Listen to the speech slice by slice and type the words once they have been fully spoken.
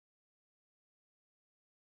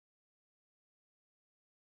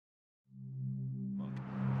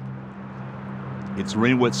It's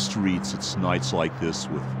rain-wet streets, it's nights like this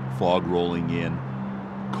with fog rolling in,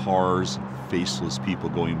 cars, faceless people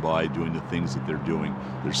going by doing the things that they're doing.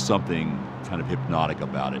 There's something kind of hypnotic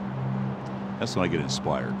about it. That's when I get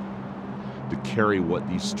inspired to carry what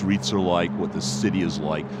these streets are like, what the city is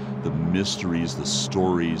like, the mysteries, the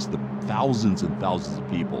stories, the thousands and thousands of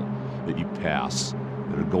people that you pass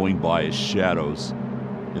that are going by as shadows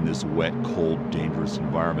in this wet, cold, dangerous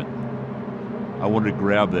environment. I wanted to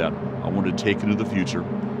grab that. I wanted to take it into the future,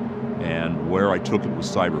 and where I took it was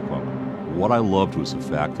Cyberpunk. What I loved was the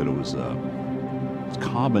fact that it was a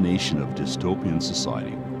combination of dystopian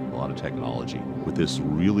society, a lot of technology, with this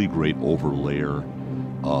really great overlayer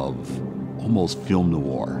of almost film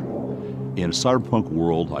noir. In a cyberpunk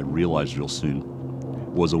world, I realized real soon,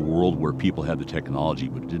 was a world where people had the technology,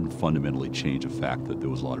 but it didn't fundamentally change the fact that there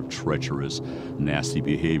was a lot of treacherous, nasty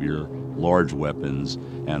behavior, large weapons,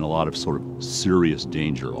 and a lot of sort of serious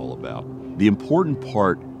danger all about. The important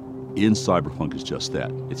part in cyberpunk is just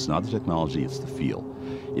that. It's not the technology, it's the feel.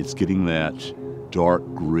 It's getting that dark,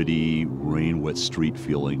 gritty, rain-wet street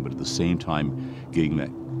feeling, but at the same time getting that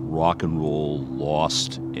rock and roll,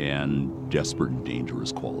 lost, and desperate and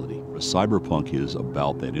dangerous quality. Cyberpunk is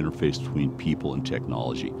about that interface between people and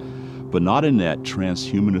technology, but not in that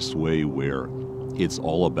transhumanist way where it's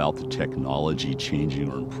all about the technology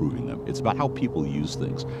changing or improving them. It's about how people use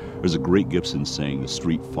things. There's a great Gibson saying, the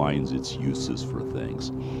street finds its uses for things.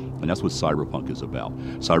 And that's what cyberpunk is about.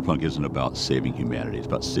 Cyberpunk isn't about saving humanity, it's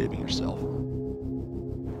about saving yourself.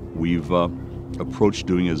 We've approached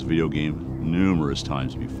doing it as a video game numerous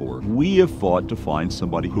times before. We have fought to find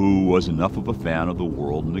somebody who was enough of a fan of the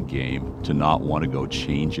world and the game to not want to go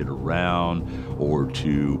change it around or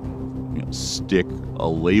to stick a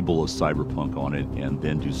label of cyberpunk on it and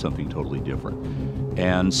then do something totally different.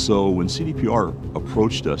 And so when CDPR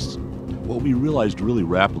approached us, what we realized really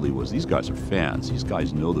rapidly was these guys are fans. These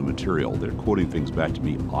guys know the material. They're quoting things back to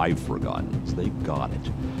me I've forgotten. So they got it.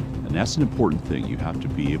 And that's an important thing. You have to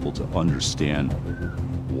be able to understand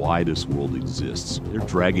why this world exists. They're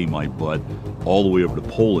dragging my butt all the way over to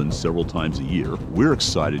Poland several times a year. We're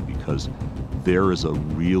excited because there is a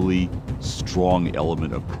really strong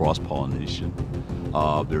element of cross-pollination.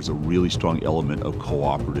 There's a really strong element of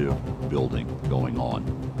cooperative building going on.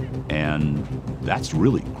 And that's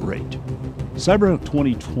really great. Cyberpunk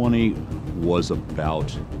 2020 was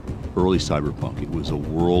about early cyberpunk. It was a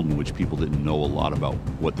world in which people didn't know a lot about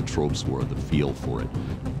what the tropes were, the feel for it.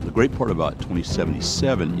 The great part about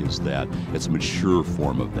 2077 is that it's a mature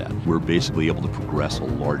form of that. We're basically able to progress a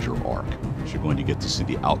larger arc. You're going to get to see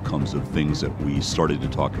the outcomes of things that we started to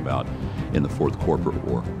talk about in the Fourth Corporate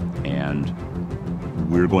War. And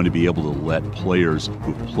we're going to be able to let players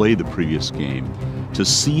who've played the previous game to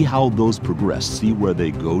see how those progress, see where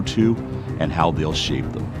they go to, and how they'll shape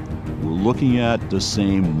them. We're looking at the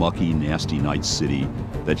same mucky, nasty Night City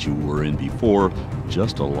that you were in before,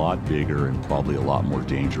 just a lot bigger and probably a lot more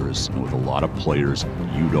dangerous, and with a lot of players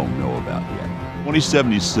you don't know about yet.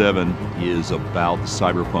 2077 is about the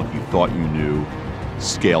cyberpunk you thought you knew,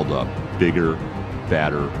 scaled up, bigger,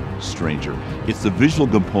 badder, stranger. It's the visual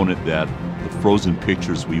component that the frozen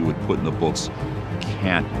pictures we would put in the books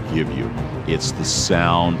can't give you. It's the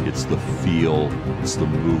sound, it's the feel, it's the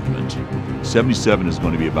movement. 77 is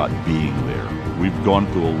going to be about being there. We've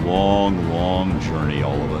gone through a long, long journey,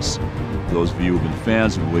 all of us. Those of you who've been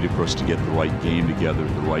fans have been waiting for us to get the right game together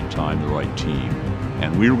at the right time, the right team.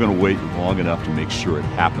 And we were going to wait long enough to make sure it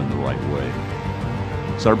happened the right way.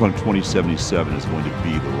 Cyberpunk 2077 is going to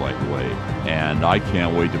be the right way. And I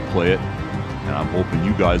can't wait to play it. And I'm hoping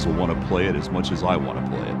you guys will want to play it as much as I want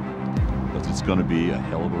to play it. But it's going to be a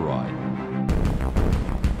hell of a ride.